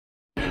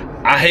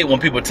I hate when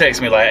people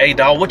text me like, hey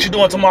dog, what you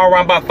doing tomorrow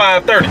around about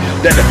 5:30?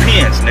 That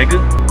depends,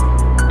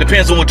 nigga.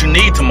 Depends on what you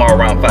need tomorrow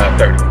around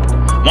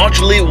 5:30. Why don't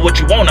you leave with what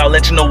you want? I'll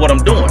let you know what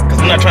I'm doing. Because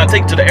I'm not trying to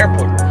take you to the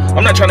airport.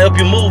 I'm not trying to help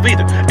you move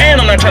either. And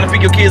I'm not trying to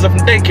pick your kids up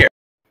from daycare.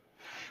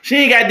 She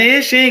ain't got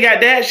this, she ain't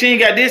got that, she ain't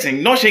got this.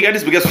 And no, she ain't got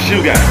this, but guess what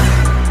you got?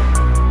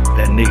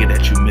 That nigga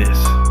that you miss.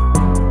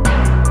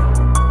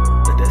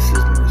 Let that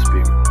sizzle in the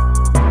spirit.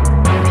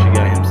 She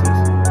got him, sis.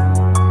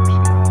 She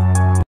got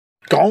him.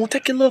 Go on,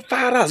 take your little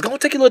 $5. Go on,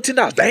 take your little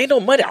 $10. There ain't no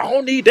money. I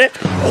don't need that.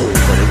 Oh,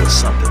 but it was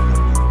something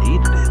when you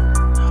needed it.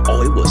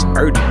 Oh, it was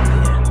urgent,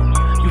 man.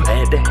 You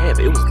had to have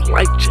it. It was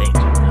life-changing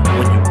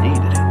when you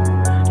needed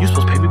it. You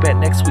supposed to pay me back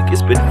next week.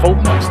 It's been 4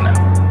 months now.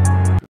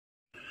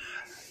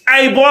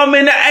 Hey, boy, I'm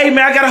in the A,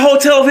 man. I got a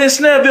hotel over here in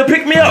Snellville.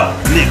 Pick me up.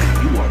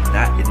 Nigga, you are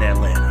not in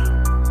Atlanta.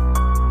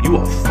 You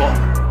are far.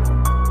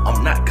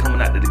 I'm not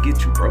coming out there to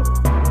get you, bro.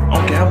 I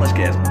don't care how much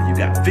gas money you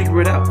got. Figure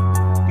it out.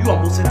 You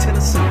almost in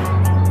Tennessee.